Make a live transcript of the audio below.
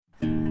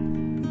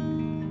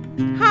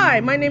Hi,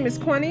 my name is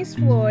Quanice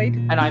Floyd.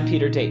 And I'm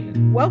Peter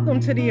Dayton.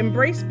 Welcome to the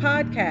Embrace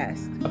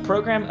Podcast, a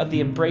program of the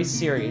Embrace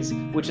series,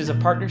 which is a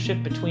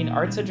partnership between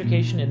arts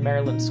education in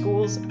Maryland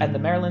schools and the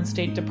Maryland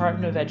State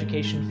Department of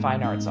Education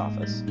Fine Arts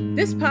Office.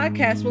 This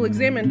podcast will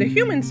examine the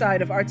human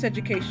side of arts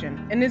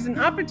education and is an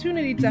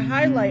opportunity to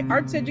highlight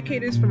arts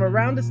educators from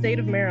around the state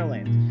of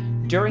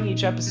Maryland. During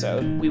each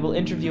episode, we will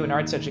interview an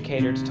arts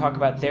educator to talk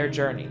about their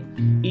journey.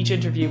 Each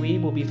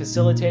interviewee will be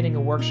facilitating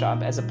a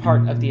workshop as a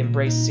part of the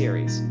Embrace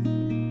series.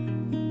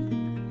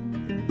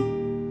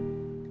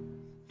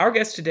 Our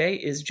guest today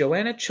is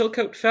Joanna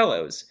Chilcote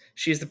Fellows.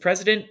 She is the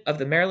president of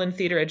the Maryland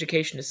Theater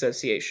Education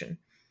Association.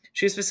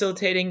 She is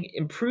facilitating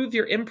Improve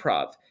Your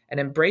Improv, an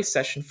Embrace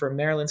session for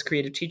Maryland's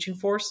Creative Teaching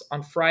Force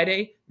on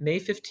Friday, May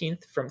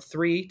 15th from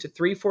 3 to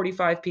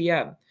 3:45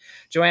 p.m.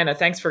 Joanna,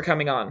 thanks for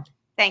coming on.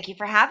 Thank you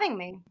for having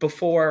me.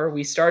 Before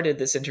we started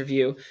this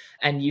interview,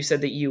 and you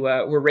said that you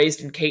were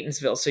raised in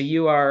Catonsville, so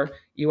you are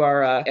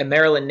a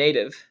Maryland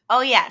native.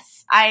 Oh,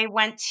 yes. I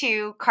went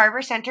to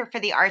Carver Center for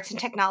the Arts and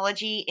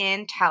Technology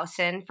in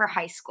Towson for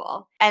high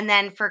school. And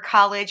then for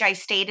college, I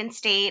stayed in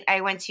state.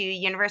 I went to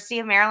University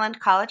of Maryland,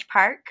 College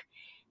Park.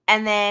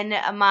 And then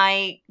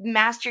my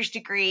master's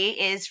degree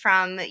is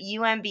from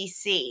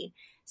UMBC.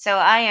 So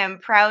I am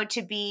proud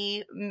to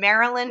be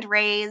Maryland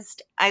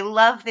raised. I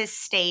love this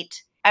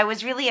state. I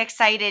was really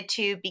excited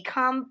to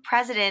become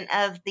president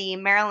of the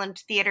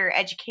Maryland Theater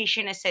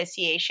Education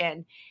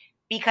Association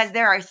because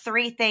there are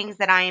three things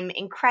that I'm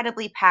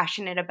incredibly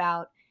passionate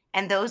about,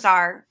 and those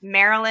are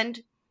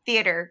Maryland,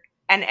 theater,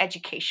 and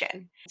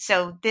education.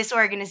 So this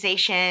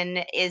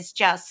organization is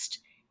just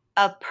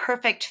a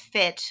perfect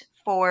fit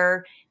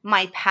for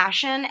my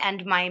passion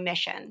and my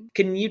mission.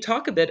 Can you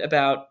talk a bit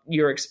about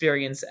your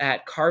experience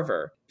at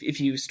Carver? If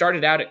you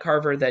started out at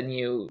Carver, then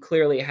you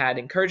clearly had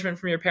encouragement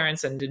from your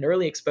parents and an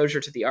early exposure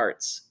to the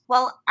arts.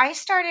 Well, I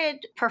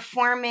started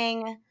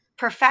performing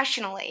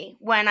professionally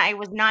when I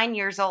was 9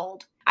 years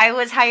old. I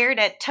was hired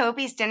at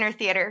Toby's Dinner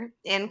Theater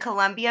in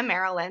Columbia,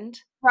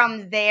 Maryland.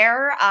 From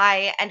there,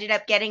 I ended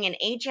up getting an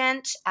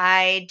agent.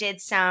 I did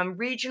some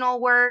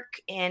regional work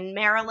in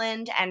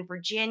Maryland and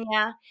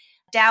Virginia,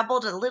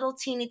 dabbled a little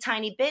teeny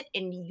tiny bit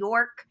in New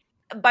York.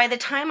 By the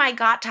time I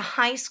got to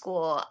high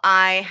school,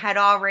 I had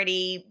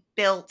already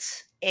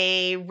built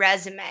a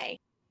resume.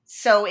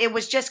 So it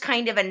was just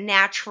kind of a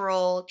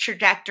natural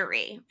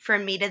trajectory for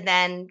me to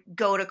then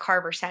go to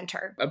Carver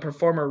Center. A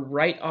performer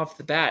right off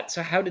the bat.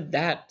 So how did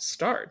that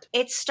start?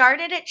 It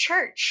started at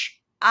church.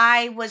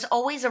 I was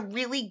always a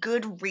really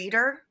good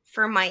reader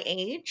for my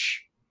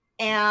age.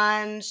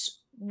 And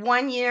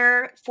one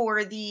year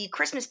for the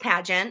Christmas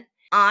pageant,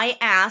 I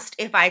asked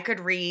if I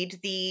could read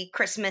the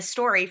Christmas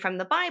story from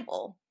the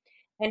Bible.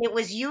 And it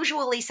was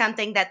usually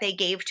something that they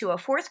gave to a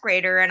fourth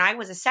grader, and I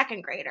was a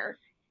second grader.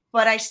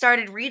 But I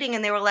started reading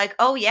and they were like,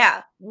 oh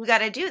yeah, we got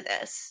to do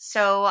this.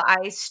 So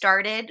I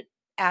started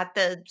at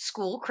the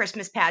school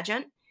Christmas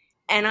pageant,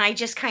 and I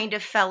just kind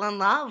of fell in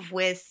love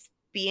with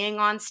being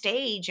on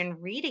stage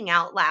and reading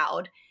out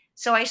loud.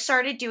 So I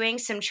started doing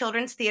some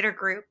children's theater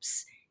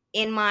groups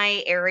in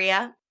my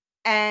area.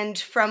 And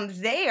from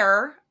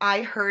there,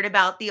 I heard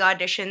about the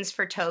auditions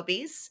for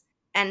Toby's.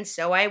 And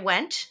so I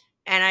went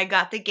and I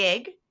got the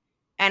gig.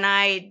 And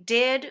I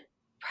did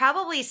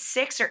probably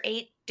 6 or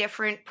 8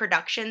 different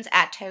productions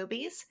at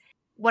Toby's.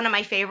 One of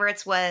my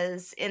favorites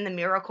was in The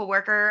Miracle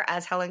Worker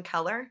as Helen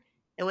Keller.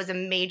 It was a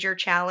major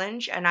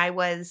challenge, and I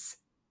was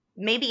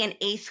maybe in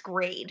 8th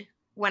grade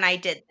when I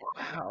did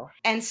that. Wow.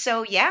 And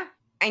so, yeah,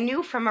 I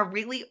knew from a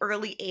really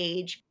early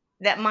age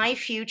that my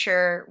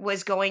future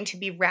was going to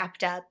be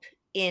wrapped up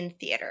in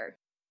theater.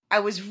 I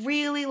was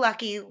really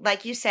lucky,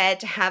 like you said,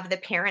 to have the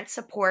parent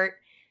support,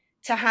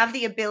 to have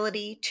the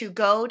ability to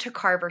go to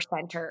Carver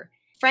Center.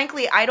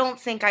 Frankly, I don't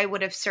think I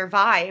would have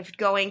survived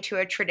going to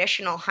a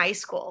traditional high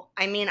school.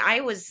 I mean, I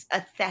was a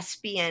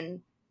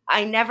thespian.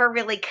 I never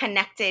really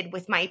connected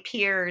with my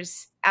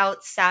peers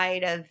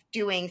outside of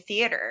doing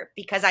theater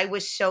because I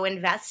was so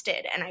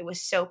invested and I was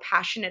so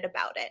passionate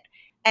about it.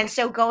 And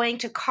so going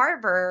to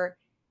Carver,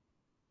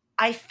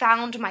 I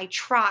found my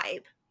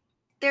tribe.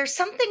 There's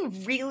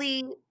something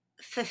really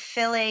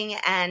fulfilling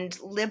and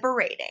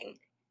liberating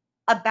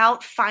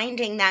about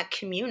finding that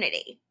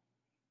community.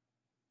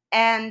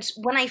 And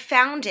when I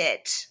found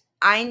it,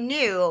 I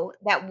knew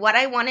that what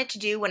I wanted to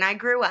do when I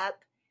grew up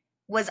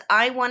was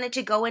I wanted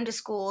to go into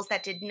schools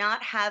that did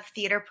not have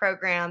theater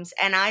programs,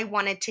 and I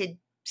wanted to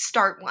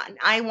start one.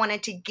 I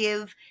wanted to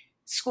give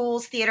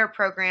schools theater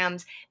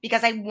programs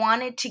because I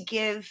wanted to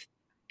give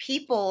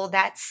people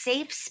that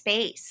safe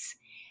space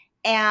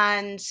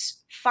and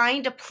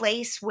find a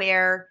place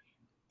where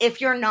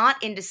if you're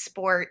not into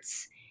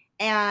sports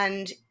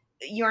and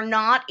you're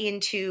not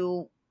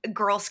into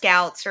Girl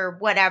Scouts or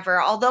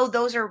whatever, although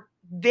those are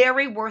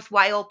very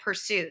worthwhile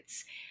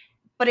pursuits.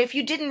 But if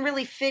you didn't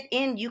really fit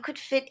in, you could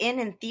fit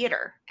in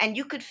theater, and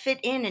you could fit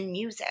in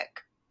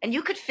music, and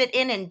you could fit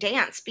in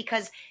dance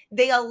because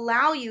they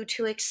allow you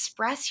to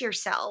express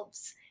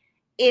yourselves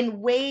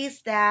in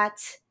ways that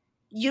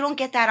you don't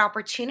get that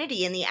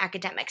opportunity in the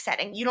academic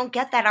setting. You don't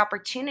get that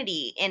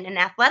opportunity in an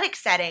athletic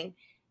setting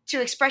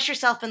to express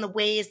yourself in the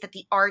ways that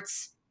the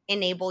arts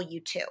enable you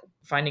to.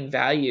 Finding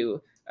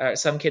value,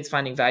 some kids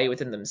finding value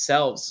within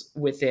themselves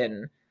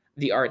within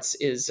the arts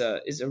is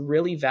a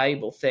really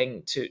valuable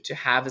thing to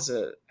have as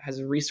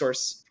a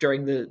resource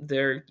during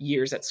their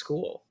years at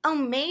school. Oh,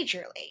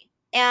 majorly.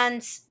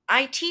 And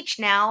I teach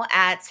now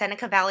at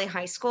Seneca Valley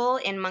High School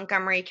in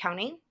Montgomery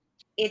County.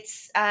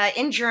 It's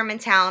in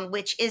Germantown,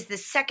 which is the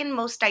second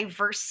most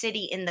diverse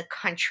city in the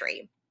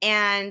country.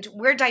 And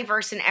we're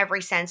diverse in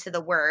every sense of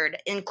the word,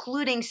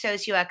 including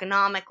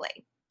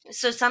socioeconomically.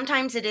 So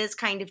sometimes it is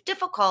kind of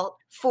difficult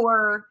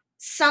for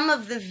some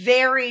of the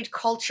varied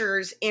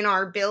cultures in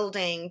our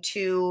building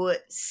to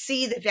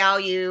see the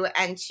value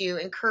and to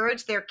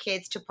encourage their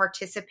kids to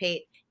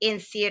participate in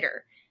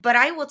theater. But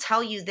I will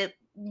tell you that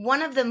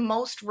one of the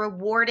most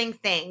rewarding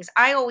things,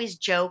 I always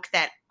joke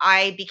that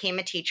I became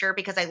a teacher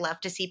because I love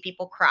to see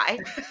people cry.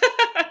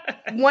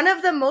 One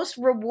of the most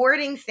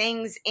rewarding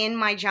things in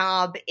my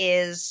job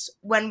is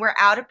when we're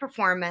out of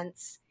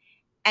performance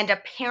and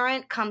a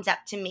parent comes up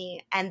to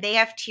me and they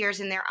have tears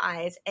in their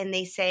eyes and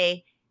they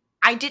say,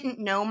 I didn't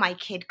know my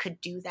kid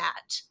could do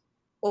that.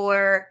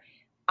 Or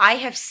I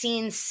have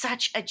seen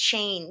such a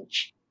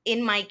change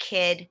in my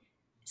kid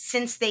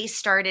since they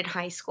started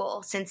high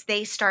school, since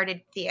they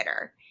started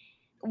theater.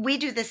 We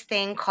do this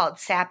thing called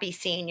Sappy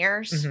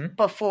Seniors.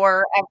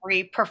 Before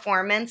every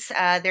performance.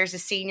 There's a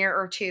senior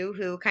or two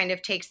who kind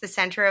of takes the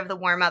center of the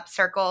warm-up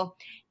circle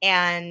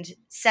and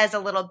says a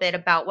little bit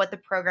about what the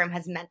program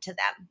has meant to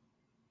them.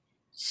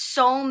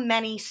 So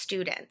many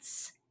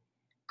students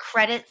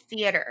credit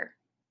theater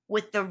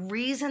with the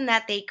reason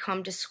that they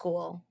come to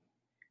school,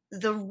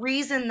 the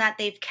reason that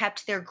they've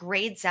kept their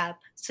grades up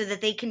so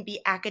that they can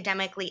be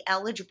academically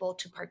eligible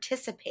to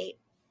participate.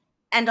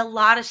 And a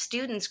lot of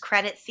students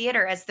credit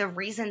theater as the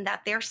reason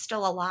that they're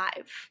still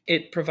alive.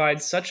 It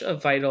provides such a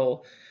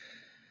vital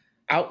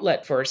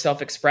outlet for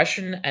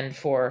self-expression and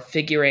for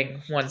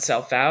figuring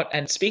oneself out.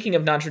 And speaking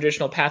of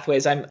non-traditional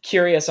pathways, I'm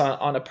curious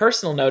on a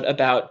personal note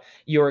about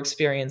your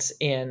experience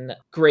in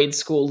grade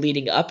school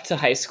leading up to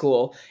high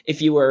school.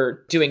 If you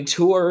were doing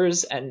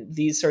tours and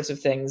these sorts of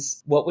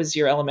things, what was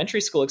your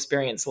elementary school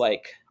experience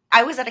like?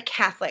 I was at a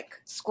Catholic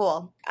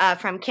school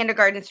from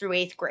kindergarten through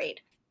 8th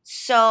grade.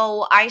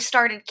 So I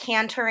started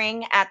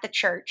cantering at the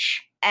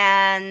church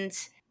and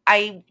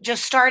I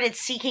just started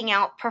seeking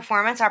out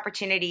performance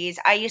opportunities.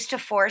 I used to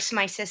force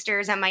my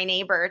sisters and my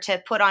neighbor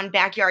to put on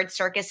backyard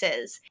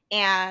circuses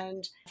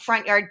and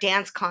front yard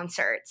dance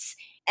concerts.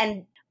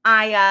 And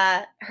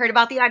I heard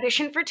about the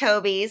audition for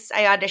Toby's.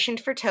 I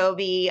auditioned for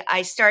Toby.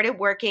 I started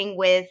working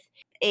with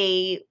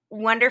a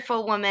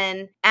wonderful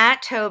woman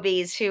at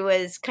Toby's who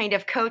was kind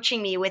of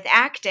coaching me with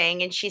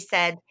acting. And she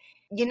said,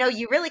 you know,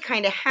 you really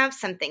kind of have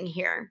something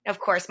here. Of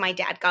course, my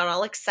dad got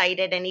all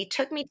excited and he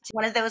took me to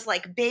one of those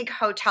like big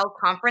hotel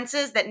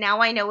conferences that now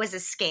I know is a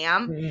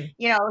scam. Mm-hmm.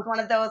 You know, it was one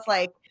of those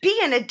like, be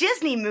in a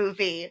Disney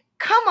movie,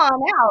 come on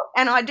out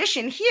and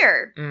audition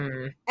here.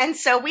 Mm-hmm. And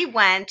so we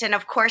went, and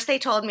of course they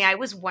told me I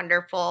was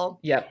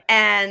wonderful. Yep.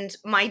 And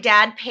my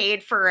dad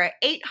paid for an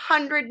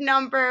 800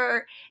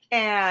 number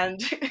and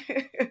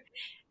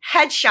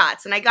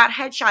headshots. And I got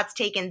headshots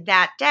taken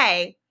that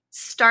day.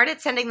 Started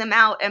sending them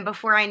out, and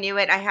before I knew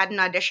it, I had an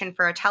audition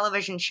for a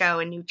television show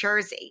in New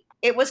Jersey.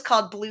 It was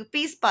called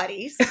Bloopy's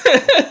Buddies.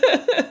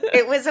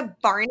 It was a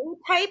Barney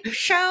type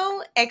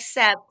show,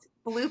 except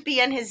Bloopy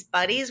and his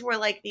buddies were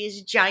like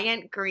these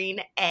giant green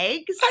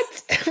eggs.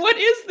 What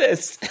is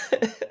this?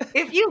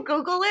 If you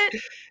Google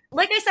it,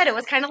 like I said, it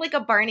was kind of like a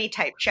Barney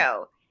type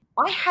show.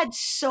 I had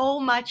so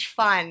much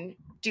fun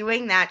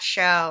doing that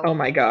show. Oh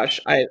my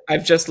gosh.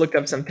 I've just looked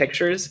up some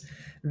pictures.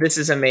 This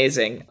is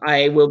amazing.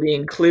 I will be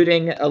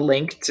including a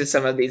link to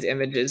some of these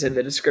images in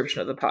the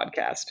description of the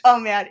podcast. Oh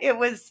man, it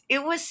was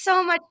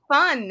so much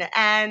fun.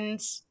 And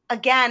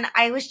again,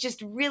 I was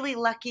just really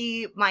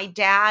lucky. My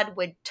dad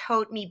would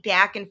tote me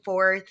back and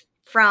forth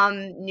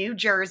from New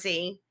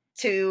Jersey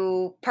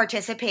to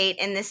participate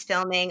in this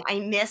filming. I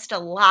missed a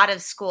lot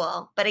of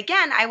school, but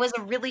again, I was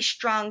a really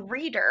strong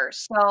reader.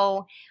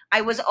 So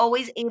I was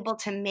always able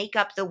to make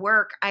up the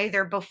work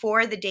either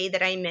before the day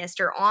that I missed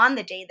or on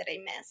the day that I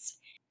missed.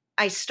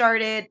 I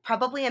started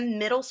probably in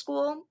middle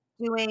school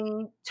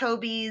doing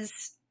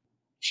Toby's.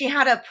 She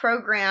had a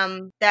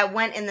program that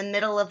went in the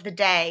middle of the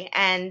day,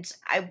 and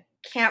I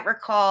can't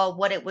recall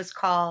what it was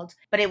called,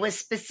 but it was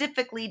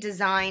specifically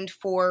designed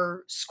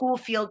for school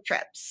field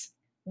trips.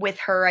 With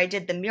her, I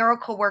did the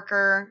Miracle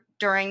Worker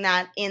during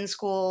that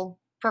in-school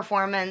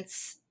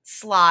performance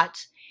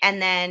slot.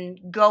 And then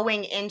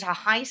going into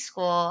high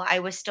school, I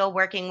was still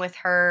working with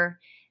her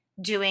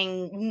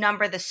doing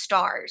Number the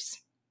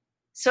Stars.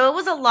 So it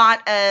was a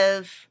lot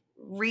of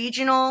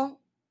regional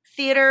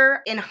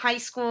theater. In high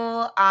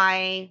school,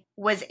 I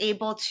was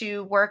able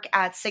to work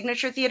at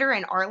Signature Theater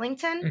in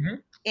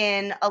Arlington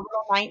in A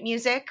Little Night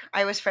Music.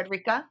 I was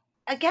Frederica.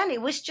 Again,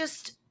 it was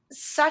just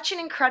such an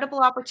incredible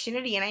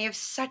opportunity, and I have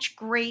such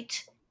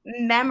great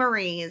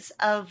memories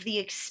of the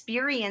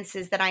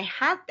experiences that I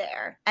had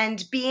there.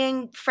 And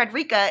being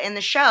Frederica in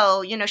the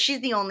show,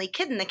 she's the only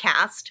kid in the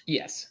cast.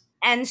 Yes.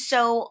 And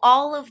so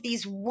all of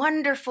these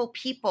wonderful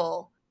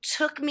people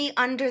took me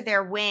under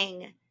their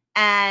wing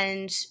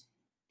and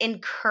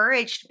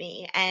encouraged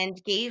me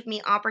and gave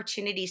me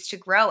opportunities to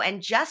grow.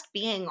 And just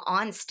being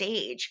on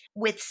stage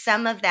with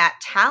some of that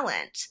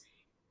talent,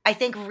 I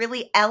think,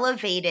 really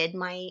elevated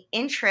my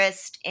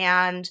interest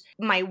and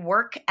my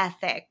work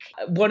ethic.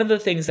 One of the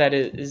things that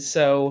is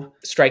so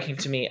striking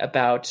to me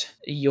about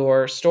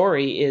your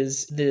story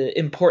is the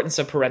importance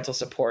of parental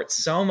support.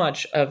 So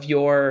much of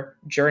your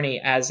journey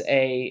as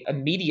a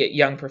immediate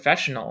young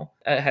professional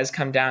has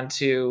come down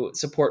to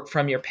support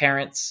from your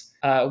parents,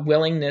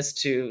 willingness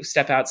to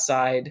step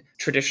outside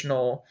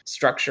traditional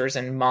structures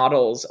and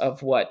models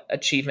of what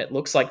achievement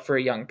looks like for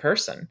a young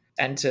person,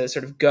 and to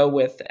sort of go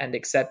with and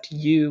accept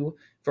you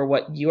for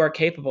what you are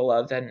capable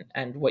of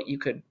and what you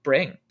could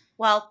bring.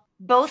 Well,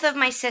 both of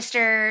my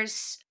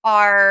sisters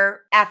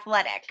are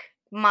athletic.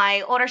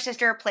 My older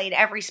sister played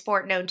every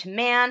sport known to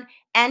man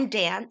and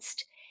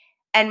danced.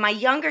 And my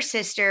younger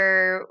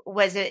sister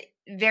was a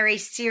very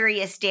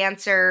serious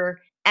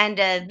dancer and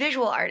a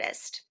visual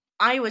artist.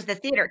 I was the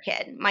theater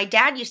kid. My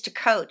dad used to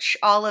coach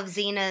all of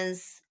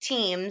Zena's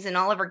teams and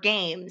all of her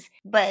games,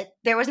 but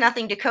there was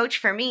nothing to coach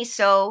for me.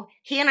 So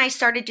he and I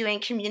started doing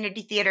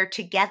community theater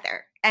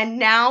together. And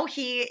now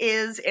he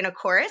is in a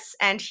chorus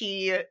and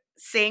he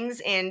sings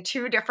in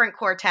 2 different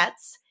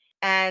quartets.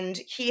 And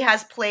he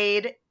has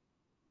played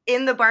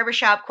in the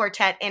Barbershop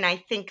Quartet in, I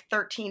think,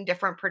 13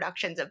 different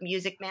productions of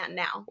Music Man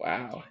now.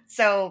 Wow.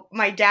 So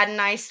my dad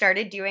and I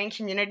started doing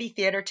community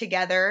theater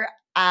together.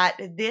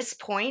 At this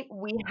point,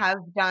 we have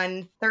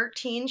done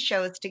 13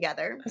 shows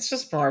together. That's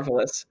just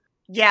marvelous.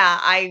 Yeah,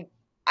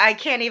 I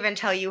can't even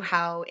tell you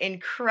how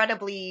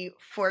incredibly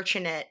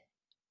fortunate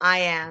I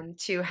am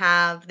to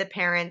have the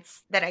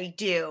parents that I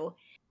do.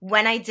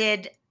 When I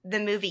did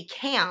the movie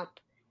Camp,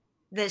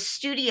 the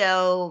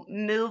studio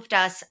moved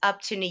us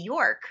up to New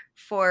York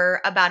for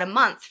about a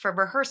month for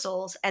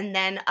rehearsals and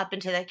then up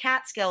into the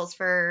Catskills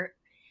for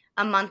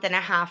a month and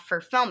a half for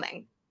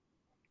filming.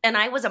 And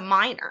I was a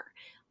minor.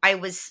 I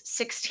was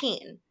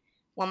 16.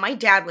 Well, my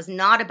dad was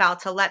not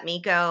about to let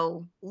me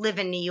go live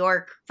in New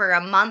York for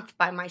a month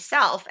by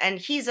myself. And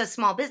he's a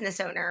small business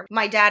owner.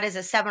 My dad is a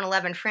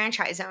 7-Eleven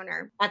franchise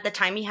owner. At the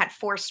time, he had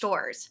 4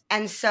 stores.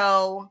 And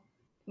so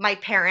my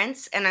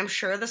parents, and I'm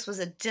sure this was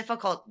a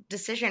difficult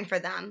decision for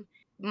them,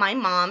 my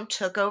mom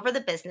took over the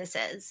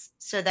businesses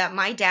so that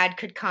my dad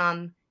could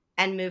come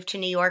and move to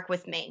New York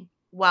with me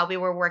while we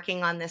were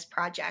working on this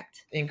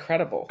project.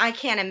 Incredible. I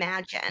can't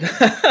imagine.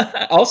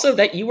 Also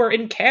that you were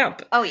in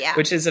Camp. Oh, yeah.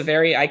 Which is a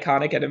very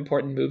iconic and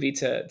important movie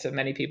to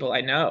many people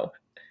I know.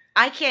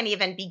 I can't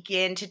even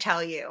begin to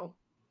tell you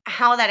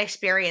how that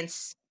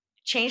experience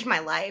changed my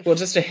life. Well,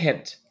 just a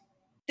hint.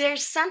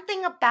 There's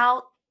something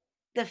about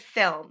the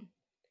film,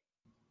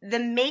 the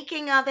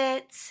making of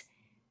it,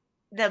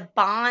 the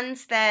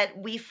bonds that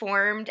we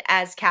formed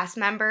as cast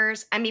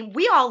members. I mean,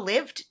 we all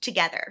lived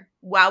together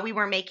while we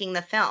were making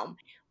the film.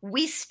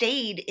 We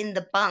stayed in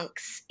the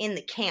bunks in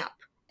the camp.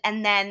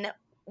 And then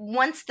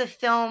once the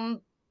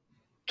film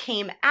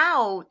came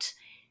out,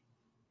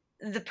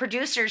 the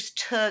producers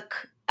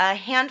took a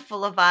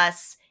handful of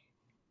us,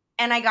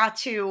 and I got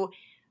to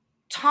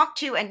talk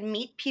to and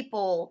meet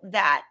people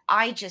that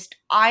I just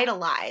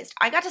idolized.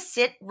 I got to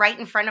sit right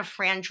in front of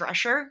Fran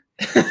Drescher.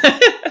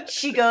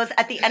 She goes,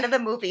 at the end of the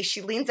movie,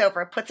 she leans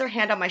over, puts her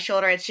hand on my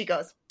shoulder, and she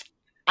goes,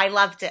 I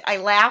loved it. I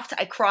laughed.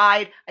 I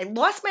cried. I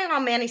lost my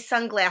Aunt Manny's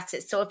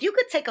sunglasses. So if you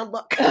could take a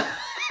look.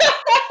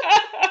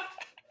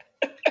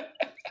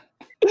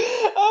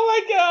 Oh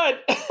my God.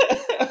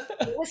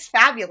 It was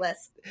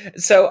fabulous.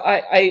 So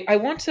I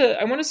want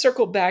to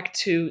circle back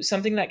to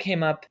something that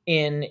came up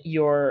in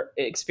your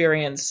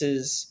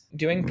experiences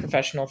doing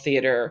professional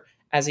theater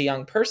as a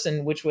young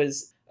person, which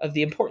was of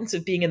the importance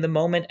of being in the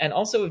moment and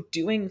also of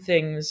doing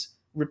things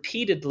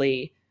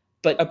repeatedly,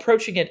 but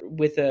approaching it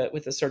with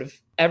a sort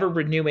of ever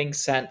renewing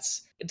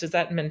sense. Does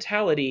that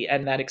mentality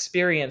and that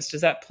experience,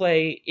 does that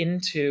play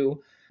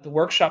into the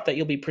workshop that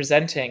you'll be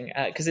presenting?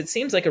 Because it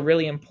seems like a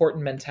really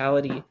important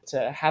mentality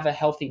to have a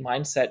healthy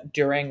mindset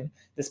during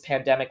this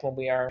pandemic when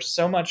we are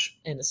so much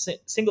in a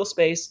single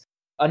space,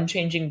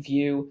 unchanging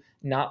view,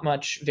 not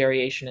much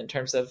variation in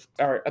terms of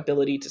our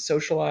ability to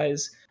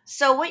socialize.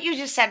 So what you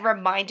just said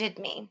reminded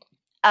me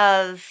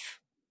of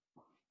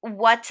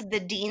what the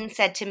dean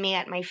said to me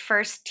at my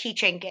first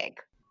teaching gig.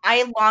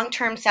 I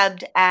long-term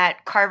subbed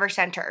at Carver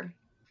Center,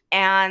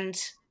 and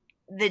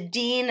the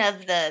dean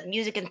of the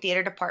music and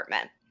theater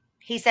department,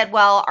 he said,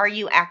 well, are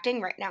you acting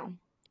right now?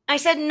 I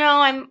said, no,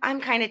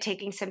 I'm kind of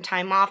taking some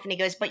time off. And he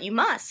goes, but you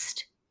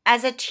must.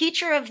 As a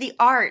teacher of the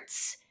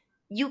arts,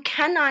 you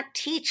cannot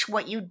teach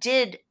what you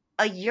did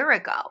a year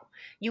ago.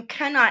 You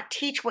cannot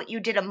teach what you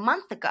did a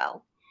month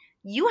ago.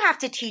 You have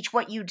to teach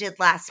what you did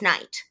last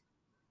night.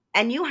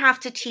 And you have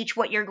to teach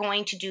what you're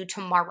going to do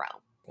tomorrow.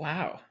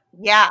 Wow.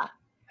 Yeah.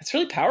 That's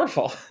really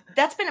powerful.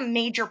 That's been a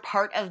major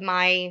part of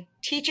my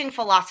teaching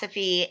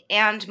philosophy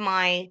and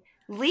my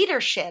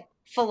leadership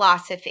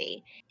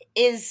philosophy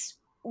is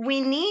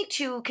we need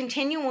to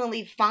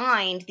continually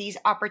find these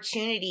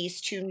opportunities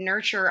to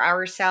nurture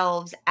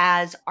ourselves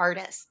as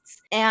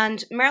artists.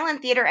 And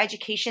Maryland Theater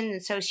Education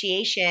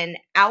Association,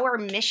 our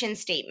mission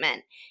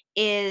statement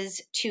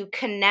is to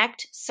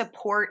connect,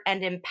 support,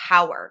 and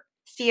empower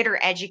theater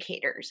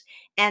educators.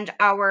 And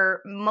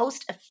our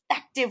most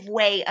effective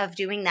way of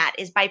doing that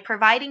is by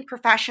providing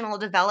professional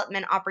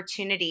development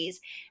opportunities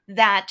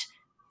that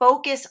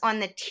focus on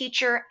the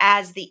teacher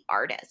as the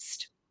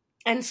artist.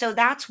 And so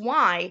that's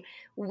why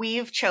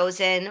we've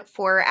chosen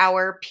for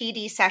our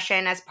PD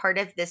session as part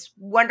of this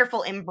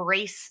wonderful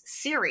Embrace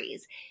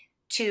series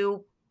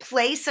to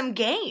play some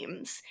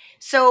games.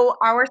 So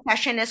our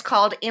session is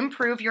called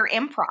Improve Your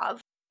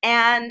Improv.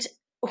 And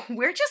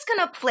we're just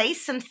going to play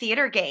some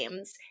theater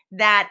games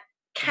that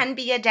can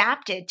be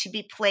adapted to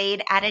be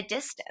played at a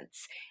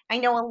distance. I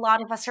know a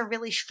lot of us are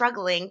really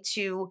struggling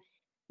to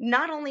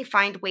not only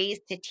find ways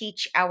to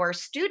teach our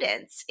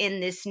students in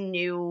this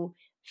new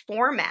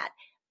format,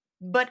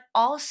 but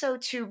also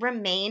to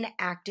remain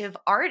active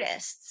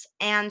artists.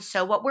 And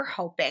so what we're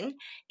hoping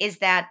is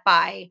that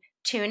by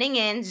tuning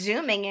in,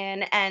 zooming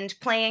in, and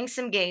playing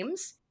some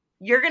games,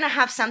 you're going to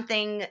have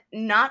something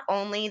not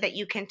only that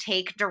you can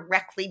take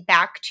directly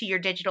back to your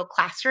digital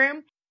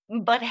classroom,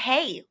 but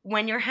hey,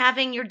 when you're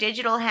having your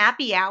digital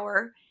happy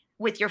hour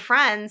with your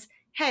friends,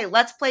 hey,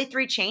 let's play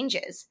Three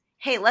Changes.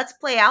 Hey, let's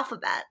play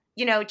Alphabet.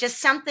 Just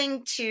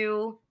something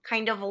to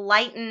kind of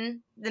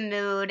lighten the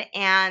mood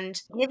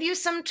and give you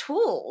some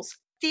tools.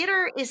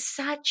 Theater is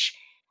such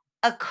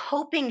a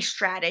coping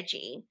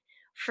strategy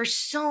for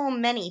so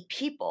many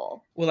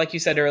people. Well, like you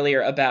said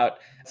earlier about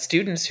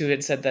students who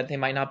had said that they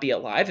might not be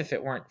alive if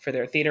it weren't for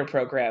their theater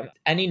program,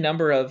 any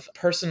number of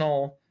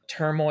personal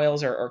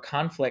turmoils or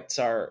conflicts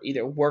are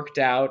either worked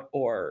out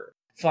or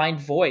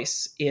find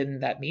voice in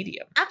that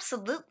medium.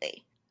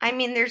 Absolutely. I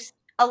mean, there's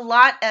a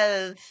lot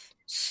of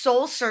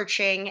soul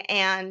searching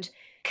and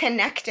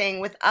connecting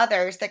with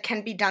others that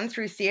can be done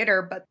through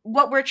theater. But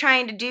what we're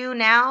trying to do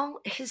now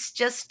is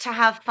just to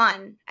have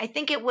fun. I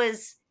think it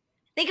was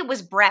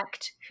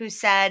Brecht who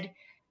said,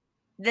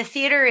 the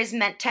theater is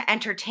meant to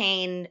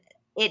entertain.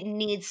 It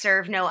need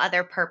serve no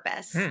other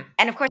purpose.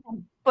 And of course,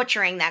 I'm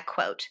butchering that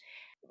quote,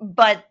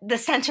 but the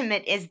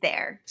sentiment is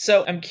there.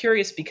 So I'm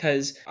curious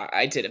because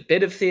I did a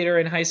bit of theater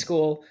in high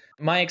school.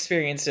 My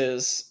experience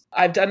is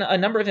I've done a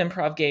number of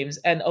improv games,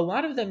 and a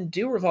lot of them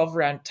do revolve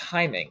around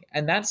timing.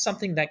 And that's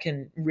something that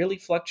can really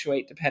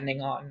fluctuate depending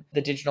on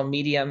the digital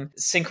medium.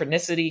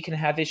 Synchronicity can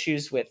have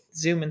issues with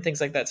Zoom and things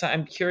like that. So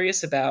I'm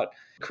curious about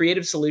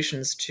creative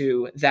solutions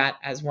to that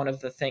as one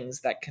of the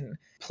things that can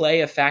play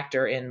a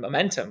factor in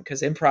momentum,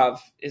 because improv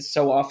is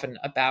so often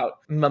about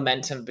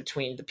momentum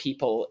between the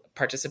people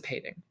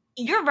participating.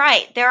 You're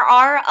right. There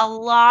are a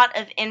lot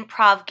of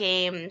improv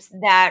games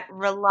that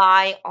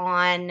rely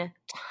on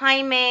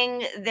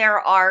timing. There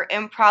are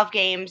improv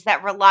games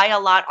that rely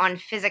a lot on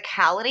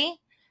physicality,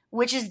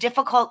 which is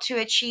difficult to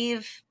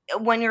achieve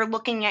when you're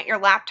looking at your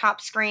laptop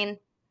screen.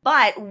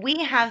 But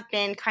we have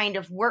been kind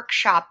of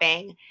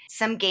workshopping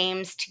some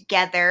games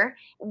together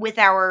with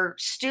our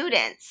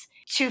students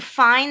to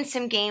find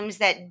some games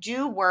that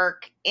do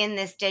work in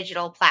this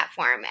digital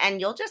platform.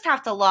 And you'll just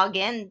have to log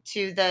in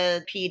to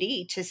the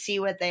PD to see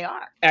what they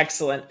are.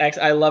 Excellent.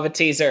 I love a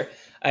teaser.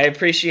 I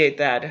appreciate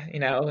that.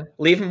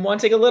 Leave them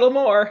wanting a little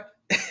more.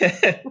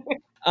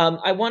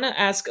 I want to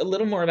ask a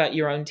little more about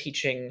your own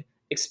teaching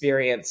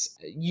experience.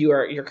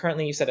 You're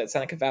currently, you said, at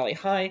Seneca Valley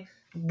High.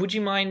 Would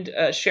you mind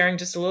sharing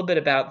just a little bit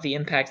about the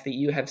impact that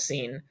you have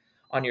seen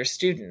on your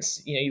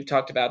students? You've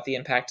talked about the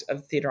impact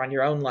of theater on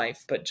your own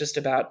life, but just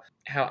about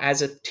how,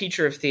 as a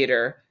teacher of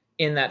theater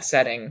in that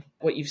setting,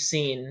 what you've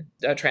seen,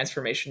 a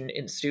transformation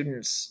in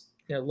students'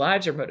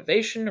 lives or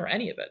motivation or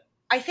any of it.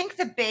 I think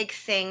the big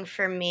thing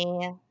for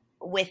me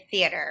with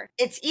theater,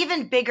 it's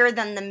even bigger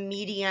than the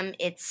medium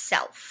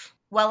itself.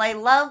 While I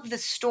love the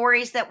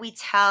stories that we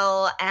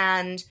tell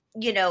and,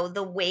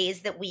 the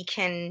ways that we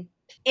can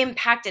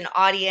impact an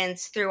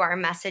audience through our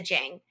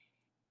messaging,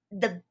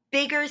 the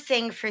bigger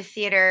thing for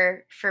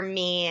theater for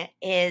me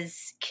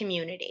is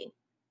community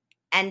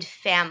and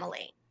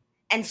family.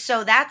 And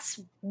so that's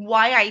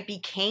why I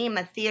became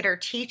a theater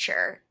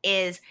teacher.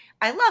 Is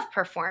I love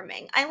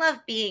performing. I love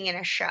being in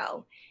a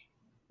show.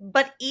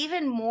 But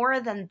even more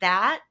than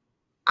that,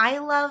 I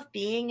love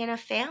being in a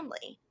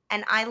family,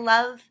 and I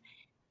love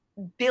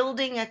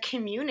building a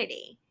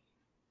community.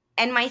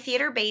 And my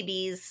theater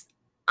babies,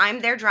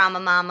 I'm their drama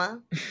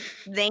mama.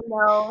 They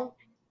know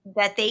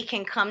that they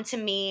can come to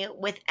me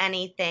with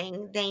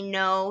anything. They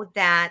know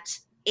that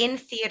in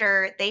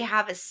theater, they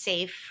have a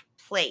safe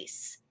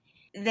place.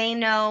 They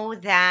know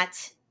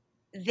that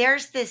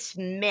there's this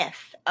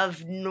myth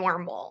of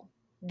normal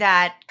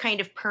that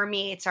kind of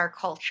permeates our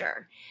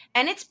culture.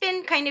 And it's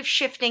been kind of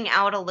shifting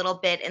out a little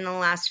bit in the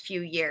last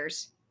few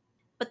years.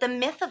 But the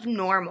myth of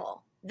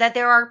normal, that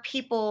there are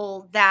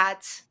people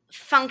that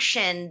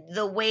function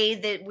the way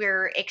that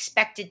we're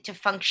expected to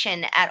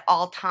function at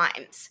all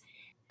times.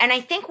 And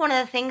I think one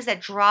of the things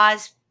that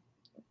draws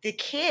the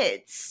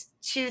kids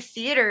to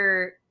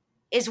theater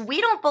is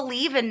we don't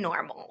believe in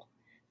normal.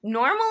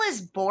 Normal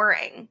is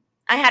boring.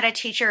 I had a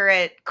teacher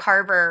at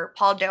Carver,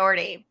 Paul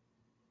Doherty,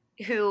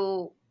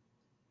 who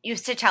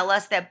used to tell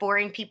us that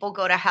boring people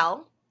go to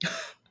hell.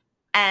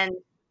 And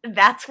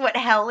that's what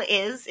hell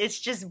is. It's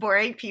just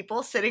boring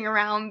people sitting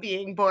around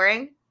being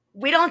boring.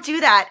 We don't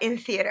do that in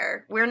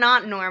theater. We're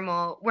not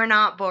normal. We're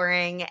not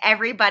boring.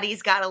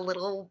 Everybody's got a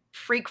little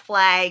freak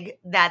flag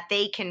that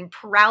they can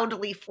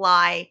proudly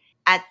fly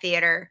at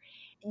theater.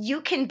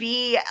 You can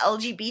be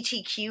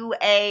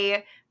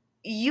LGBTQA.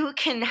 You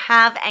can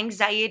have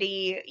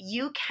anxiety.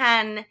 You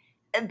can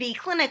be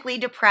clinically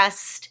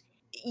depressed.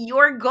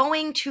 You're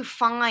going to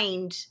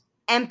find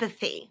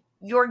empathy.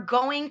 You're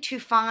going to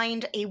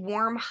find a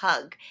warm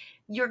hug.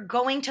 You're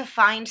going to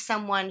find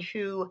someone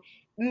who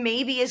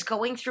maybe is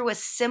going through a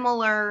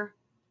similar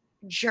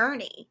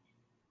journey.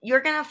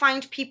 You're going to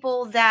find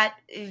people that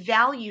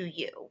value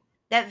you,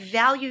 that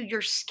value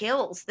your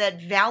skills,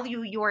 that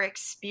value your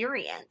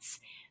experience.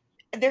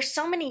 There's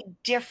so many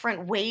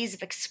different ways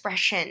of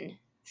expression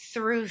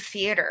through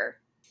theater.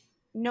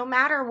 No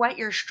matter what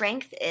your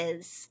strength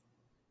is,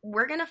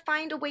 we're going to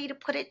find a way to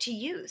put it to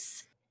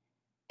use.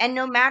 And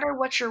no matter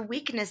what your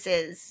weakness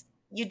is,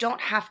 you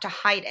don't have to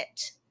hide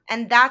it.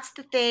 And that's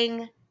the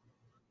thing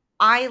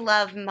I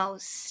love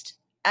most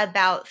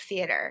about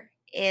theater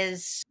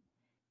is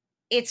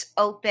it's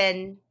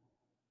open,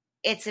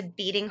 it's a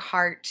beating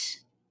heart.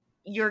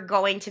 You're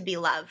going to be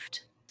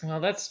loved. Well,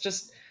 that's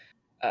just...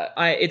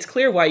 it's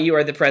clear why you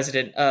are the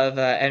president of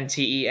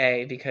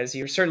MTEA, because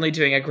you're certainly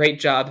doing a great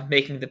job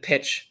making the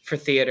pitch for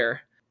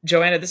theater.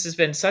 Joanna, this has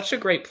been such a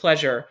great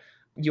pleasure.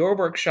 Your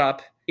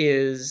workshop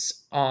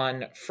is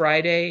on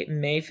Friday,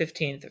 May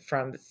 15th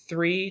from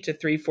 3 to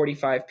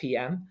 3:45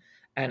 p.m.,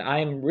 and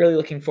I'm really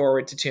looking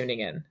forward to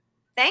tuning in.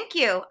 Thank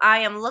you. I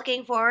am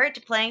looking forward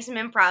to playing some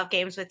improv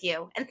games with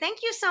you, and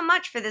thank you so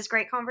much for this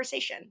great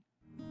conversation.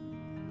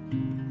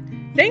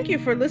 Thank you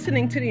for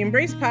listening to the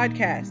Embrace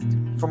Podcast.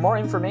 For more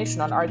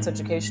information on arts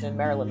education in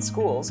Maryland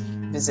schools,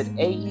 visit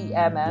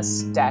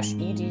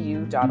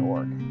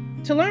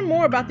aems-edu.org. To learn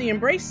more about the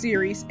Embrace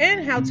series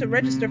and how to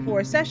register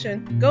for a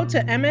session, go to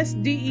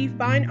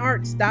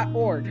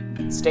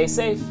msdefinearts.org. Stay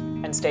safe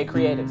and stay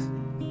creative.